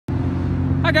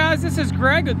Hi guys, this is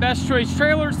Greg with Best Choice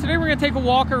Trailers. Today we're going to take a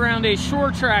walk around a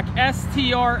Sure-Trac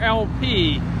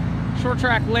STRLP,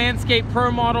 Sure-Trac Landscape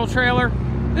Pro Model trailer.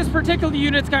 This particular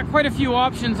unit's got quite a few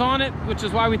options on it, which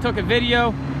is why we took a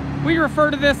video. We refer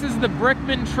to this as the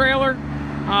Brickman trailer.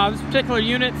 This particular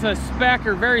unit's a spec,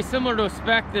 or very similar to a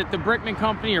spec that the Brickman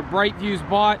company or Brightview's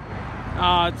bought.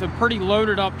 It's a pretty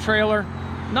loaded up trailer.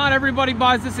 Not everybody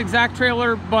buys this exact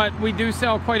trailer, but we do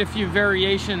sell quite a few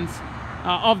variations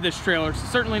of this trailer. So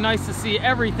certainly nice to see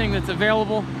everything that's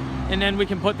available, and then we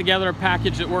can put together a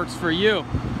package that works for you.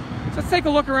 So let's take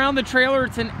a look around the trailer.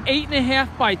 It's an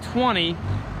 8.5 by 20.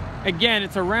 Again,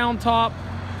 it's a round top,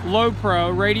 low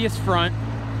pro, radius front.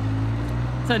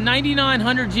 It's a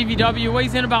 9900 GVW,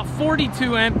 weighs in about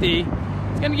 42 empty.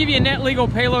 It's going to give you a net legal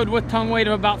payload with tongue weight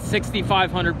of about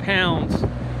 6,500 pounds.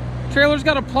 Trailer's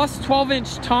got a plus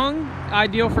 12-inch tongue,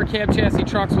 ideal for cab chassis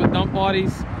trucks with dump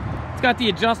bodies. It's got the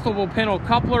adjustable pintle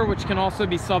coupler, which can also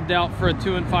be subbed out for a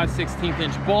 2 5/16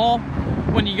 inch ball.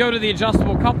 When you go to the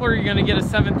adjustable coupler, you're going to get a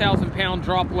 7,000 pound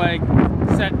drop leg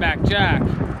setback jack.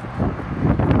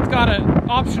 It's got an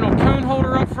optional cone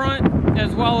holder up front,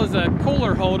 as well as a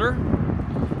cooler holder.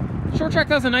 Sure-Trac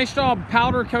does a nice job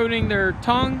powder coating their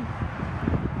tongue.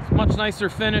 It's much nicer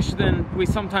finish than we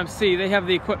sometimes see. They have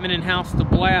the equipment in-house to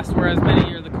blast, whereas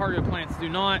many of the cargo plants do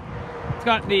not. It's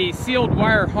got the sealed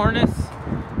wire harness.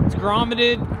 It's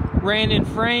grommeted, ran in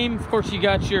frame. Of course, you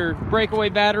got your breakaway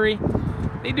battery.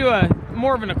 They do a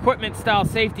more of an equipment style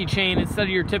safety chain instead of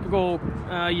your typical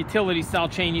utility style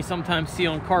chain you sometimes see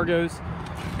on cargos.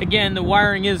 Again, the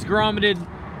wiring is grommeted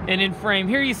and in frame.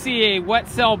 Here you see a wet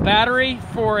cell battery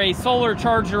for a solar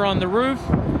charger on the roof.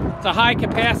 It's a high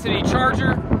capacity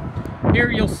charger. Here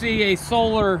you'll see a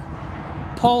solar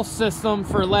pulse system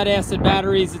for lead acid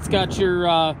batteries. It's got your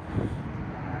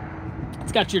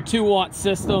 2-watt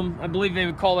system. I believe they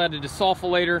would call that a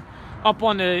desulfilator. Up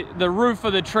on the roof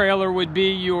of the trailer would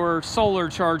be your solar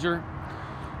charger.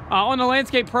 On the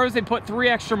Landscape Pros, they put 3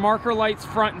 extra marker lights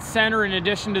front and center in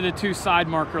addition to the 2 side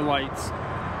marker lights.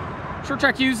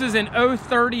 Sure-Trac uses an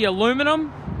 030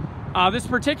 aluminum. This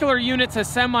particular unit's a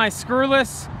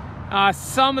semi-screwless.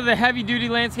 Some of the heavy-duty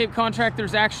landscape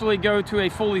contractors actually go to a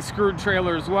fully screwed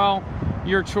trailer as well.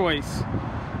 Your choice.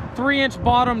 3-inch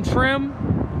bottom trim.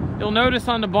 You'll notice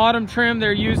on the bottom trim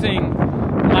they're using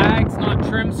lags, not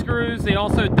trim screws. They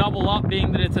also double up,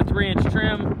 being that it's a 3-inch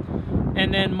trim,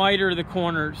 and then miter the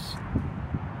corners.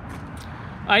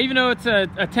 Even though it's a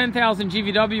 10,000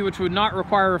 GVW, which would not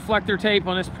require reflector tape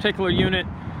on this particular unit,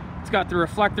 it's got the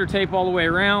reflector tape all the way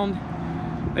around.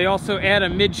 They also add a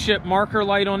midship marker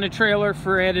light on the trailer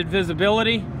for added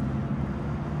visibility.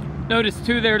 Notice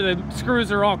too there, the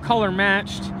screws are all color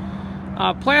matched.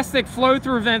 Plastic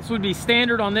flow-through vents would be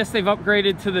standard on this. They've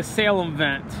upgraded to the Salem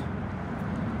vent.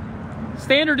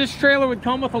 Standard, this trailer would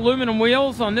come with aluminum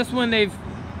wheels. On this one, they've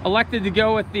elected to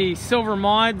go with the Silver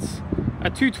Mods. A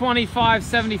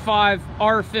 225/75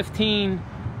 R15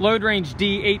 load range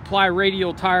D 8-ply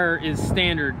radial tire is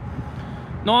standard.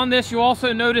 Now on this, you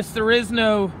also notice there is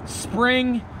no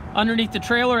spring underneath the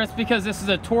trailer. That's because this is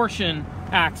a torsion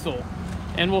axle,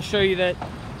 and we'll show you that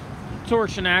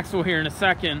torsion axle here in a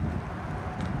second.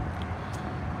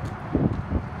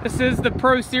 This is the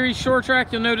Pro Series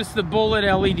Sure-Trac. You'll notice the bullet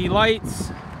LED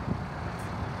lights.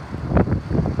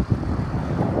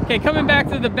 Okay, coming back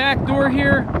to the back door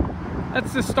here,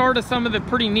 that's the start of some of the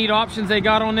pretty neat options they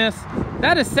got on this.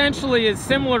 That essentially is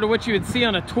similar to what you would see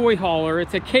on a toy hauler.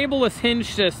 It's a cableless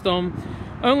hinge system.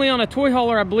 Only on a toy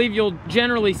hauler, I believe you'll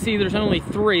generally see there's only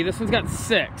 3. This one's got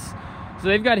 6. So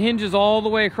they've got hinges all the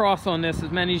way across on this,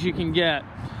 as many as you can get.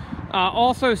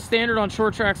 Also standard on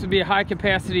Sure-Tracs would be a high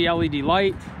capacity LED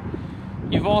light.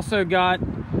 You've also got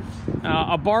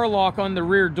a bar lock on the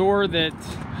rear door that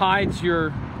hides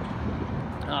your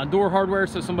door hardware,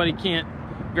 so somebody can't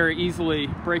very easily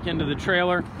break into the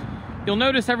trailer. You'll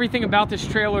notice everything about this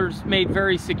trailer is made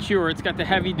very secure. It's got the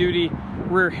heavy duty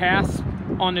rear hasp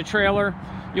on the trailer.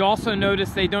 You also notice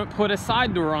they don't put a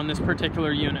side door on this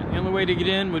particular unit. The only way to get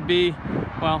in would be,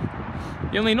 well,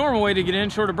 the only normal way to get in,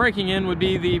 short of breaking in, would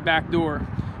be the back door,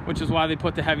 which is why they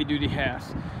put the heavy duty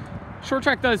hasp.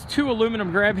 Sure-Trac does 2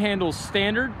 aluminum grab handles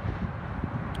standard.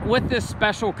 With this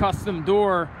special custom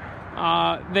door,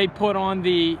 they put on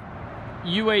the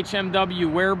UHMW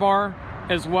wear bar,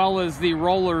 as well as the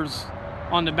rollers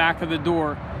on the back of the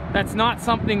door. That's not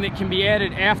something that can be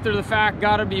added after the fact.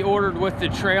 Got to be ordered with the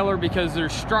trailer, because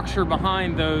there's structure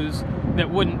behind those that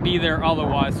wouldn't be there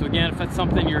otherwise. So again, if that's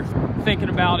something you're thinking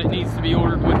about, it needs to be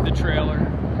ordered with the trailer.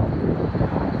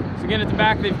 So again, at the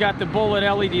back they've got the bullet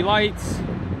LED lights,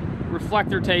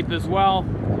 reflector tape as well.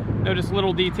 Notice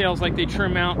little details like they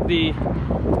trim out the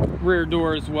rear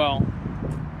door as well.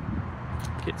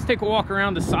 Okay, let's take a walk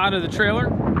around the side of the trailer.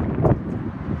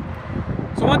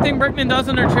 So one thing Brickman does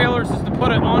in their trailers is to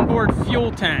put an onboard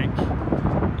fuel tank.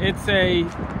 It's a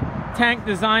tank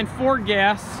designed for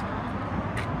gas.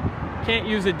 Can't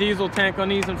use a diesel tank on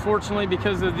these, unfortunately,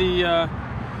 because of the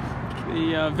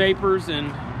vapors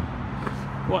and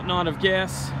whatnot of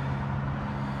gas.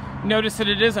 Notice that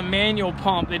it is a manual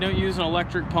pump. They don't use an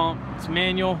electric pump. It's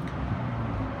manual.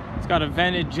 It's got a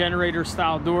vented generator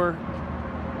style door.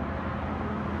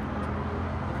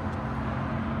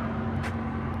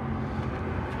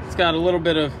 It's got a little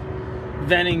bit of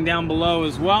venting down below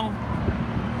as well.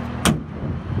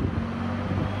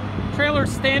 Trailer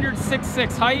standard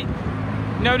 6'6" height.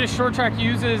 Notice Sure-Trac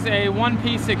uses a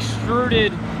one-piece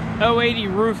extruded 080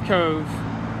 roof cove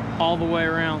all the way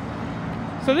around.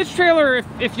 So this trailer,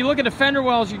 if you look at the fender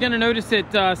wells, you're going to notice it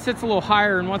sits a little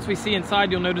higher, and once we see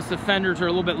inside, you'll notice the fenders are a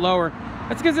little bit lower.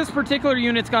 That's because this particular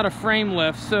unit's got a frame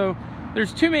lift. So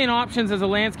there's two main options as a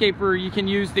landscaper you can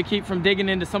use to keep from digging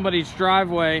into somebody's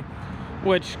driveway,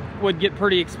 which would get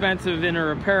pretty expensive in a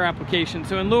repair application.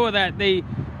 So in lieu of that, they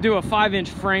do a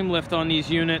 5-inch frame lift on these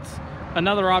units.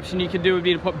 Another option you could do would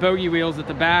be to put bogey wheels at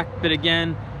the back, but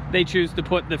again, they choose to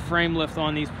put the frame lift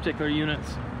on these particular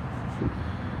units.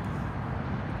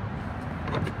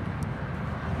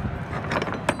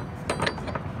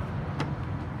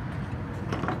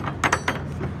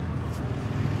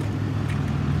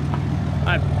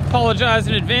 I apologize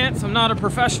in advance, I'm not a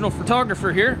professional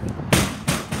photographer here.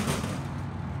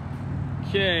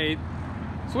 Okay,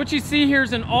 so what you see here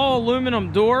is an all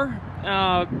aluminum door.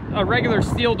 A regular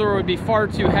steel door would be far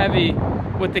too heavy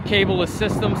with the cableless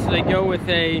system, so they go with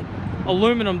a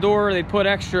aluminum door. They put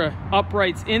extra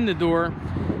uprights in the door,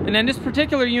 and then this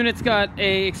particular unit's got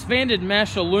a expanded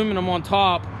mesh aluminum on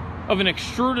top of an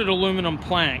extruded aluminum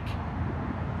plank.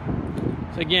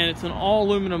 So again, it's an all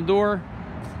aluminum door.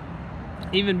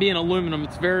 Even being aluminum,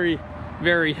 it's very,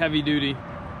 very heavy duty.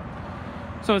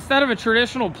 So instead of a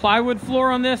traditional plywood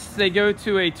floor on this, they go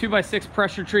to a 2x6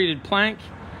 pressure treated plank.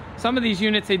 Some of these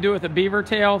units they do with a beaver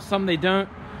tail, some they don't.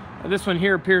 This one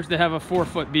here appears to have a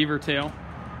 4-foot beaver tail.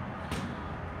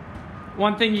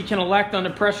 One thing you can elect on the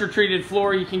pressure treated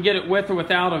floor, you can get it with or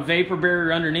without a vapor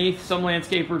barrier underneath. Some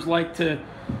landscapers like to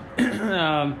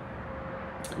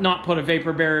not put a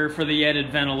vapor barrier for the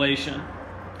added ventilation.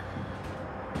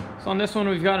 So on this one,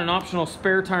 we've got an optional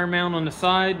spare tire mount on the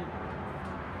side.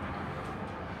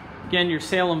 Again, your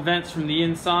Salem vents from the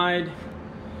inside.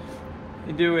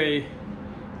 They do a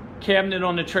cabinet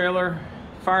on the trailer,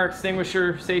 fire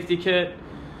extinguisher, safety kit,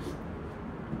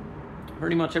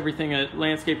 pretty much everything a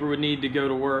landscaper would need to go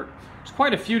to work. There's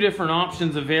quite a few different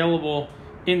options available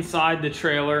inside the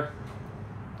trailer.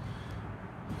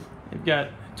 You've got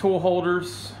tool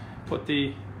holders, put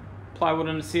the plywood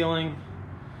on the ceiling.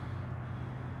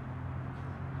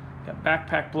 Got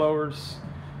backpack blowers.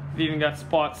 You've even got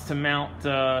spots to mount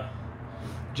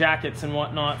jackets and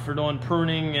whatnot for doing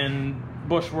pruning and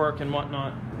bush work and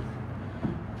whatnot.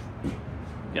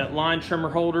 Got line trimmer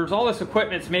holders. All this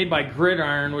equipment's made by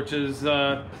Gridiron, which is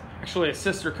actually a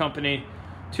sister company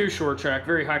to Sure-Trac.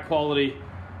 Very high quality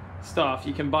stuff.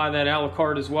 You can buy that a la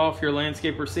carte as well if you're a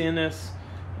landscaper seeing this.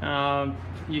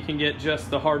 You can get just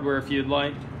the hardware if you'd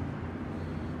like.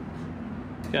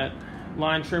 Got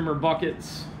line trimmer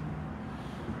buckets.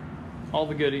 All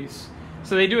the goodies.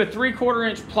 So they do a 3/4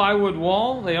 inch plywood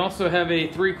wall. They also have a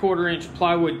 3/4 inch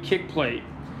plywood kick plate.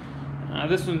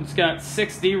 This one's got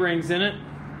 6 D-rings in it.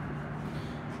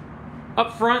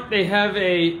 Up front, they have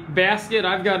a basket.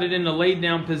 I've got it in the laid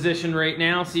down position right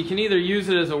now, so you can either use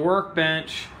it as a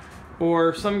workbench,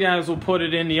 or some guys will put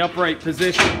it in the upright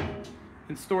position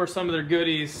and store some of their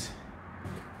goodies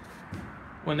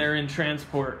when they're in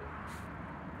transport.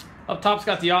 Up top's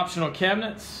got the optional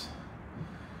cabinets.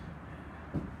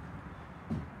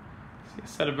 See a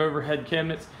set of overhead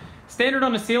cabinets. Standard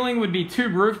on the ceiling would be 2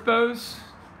 roof bows.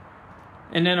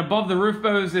 And then above the roof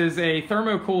bows is a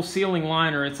thermocool ceiling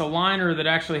liner. It's a liner that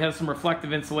actually has some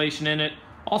reflective insulation in it.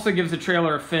 Also gives the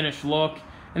trailer a finished look.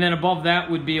 And then above that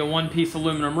would be a 1-piece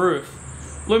aluminum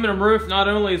roof. Aluminum roof not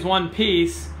only is 1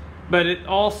 piece, but it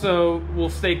also will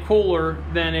stay cooler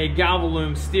than a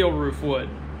Galvalume steel roof would.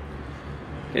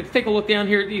 Okay, let's take a look down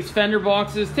here at these fender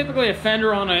boxes. Typically a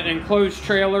fender on an enclosed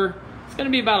trailer, it's going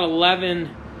to be about 11,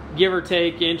 give or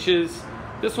take, inches.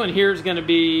 This one here is going to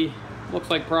be, looks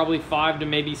like probably 5 to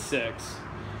maybe 6.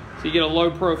 So you get a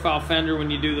low profile fender when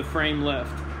you do the frame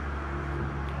lift.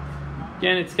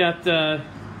 Again, it's got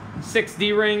 6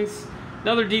 D-rings.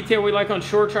 Another detail we like on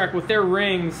Sure-Trac with their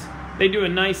rings, they do a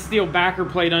nice steel backer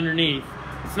plate underneath.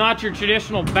 It's not your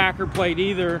traditional backer plate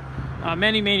either.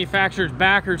 Many manufacturers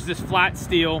backers this flat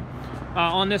steel.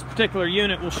 On this particular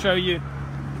unit, we'll show you.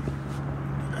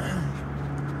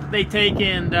 They take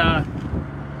and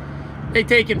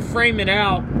frame it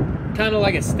out kind of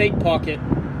like a steak pocket.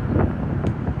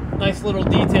 Nice little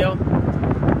detail.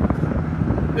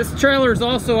 This trailer is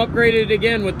also upgraded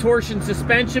again with torsion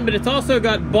suspension, but it's also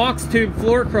got box tube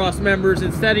floor cross members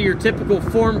instead of your typical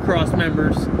form cross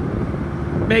members.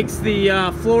 Makes the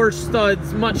floor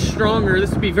studs much stronger.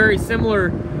 This would be very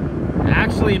similar,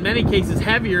 actually in many cases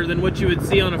heavier than what you would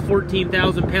see on a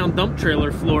 14,000 pound dump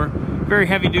trailer floor. Very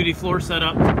heavy duty floor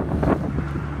setup.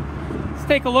 Let's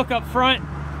take a look up front.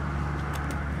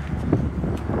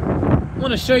 I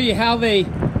want to show you how they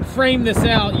frame this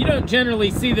out. You don't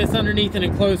generally see this underneath an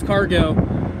enclosed cargo.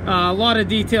 A lot of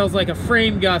details like a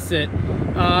frame gusset.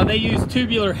 They use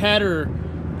tubular header.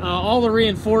 All the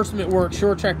reinforcement work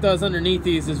Sure-Trac does underneath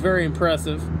these is very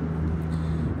impressive.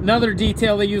 Another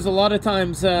detail they use a lot of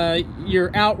times, your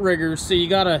outriggers. So you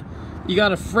got a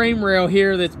frame rail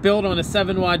here that's built on a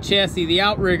 7-wide chassis. The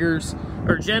outriggers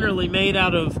are generally made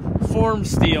out of form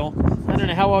steel. I don't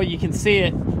know how well you can see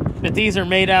it, but these are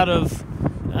made out of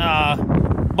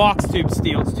box tube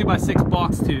steel. It's 2x6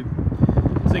 box tube.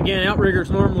 So again,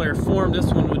 outriggers normally are formed.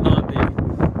 This one would not be.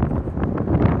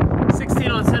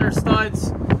 16 on center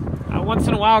studs. Once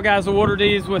in a while, guys will order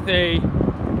these with a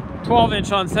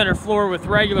 12-inch on center floor with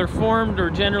regular formed, or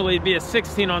generally it'd be a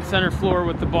 16 on center floor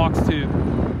with the box tube.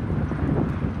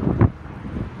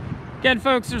 Again,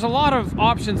 folks, there's a lot of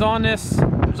options on this.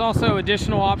 There's also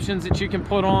additional options that you can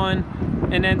put on,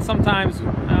 and then sometimes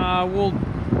we'll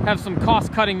have some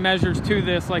cost-cutting measures to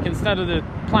this, like instead of the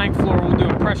plank floor, we'll do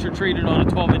a pressure treated on a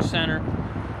 12-inch center.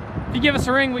 If you give us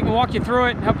a ring, we can walk you through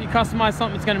it and help you customize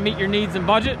something that's going to meet your needs and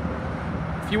budget.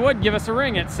 If you would, give us a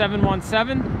ring at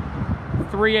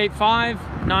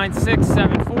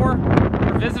 717-385-9674, or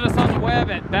visit us on the web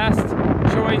at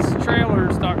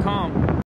bestchoicetrailers.com.